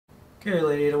Okay,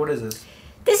 Lady Ada, what is this?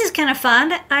 This is kind of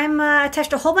fun. I'm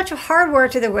attached a whole bunch of hardware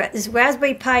to this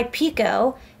Raspberry Pi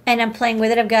Pico, and I'm playing with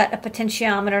it. I've got a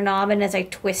potentiometer knob, and as I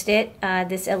twist it,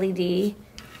 this LED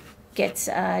gets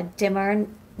dimmer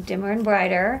and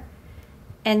brighter.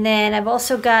 And then I've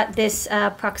also got this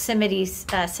proximity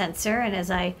sensor, and as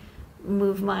I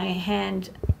move my hand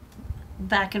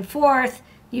back and forth,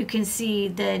 you can see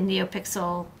the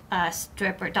NeoPixel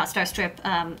strip or dot star strip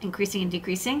increasing and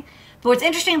decreasing. But what's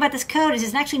interesting about this code is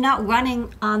it's actually not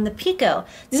running on the Pico.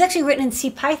 This is actually written in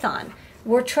CPython.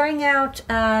 We're trying out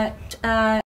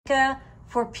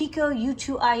for Pico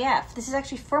U2IF. This is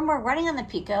actually firmware running on the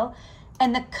Pico,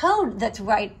 and the code that's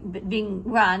being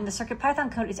run, the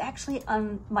CircuitPython code, is actually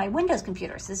on my Windows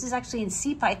computer. So this is actually in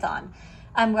CPython.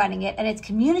 I'm running it, and it's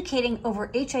communicating over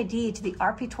HID to the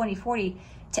RP2040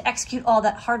 to execute all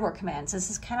that hardware commands. This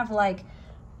is kind of like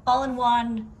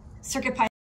all-in-one CircuitPython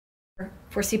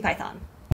for CPython.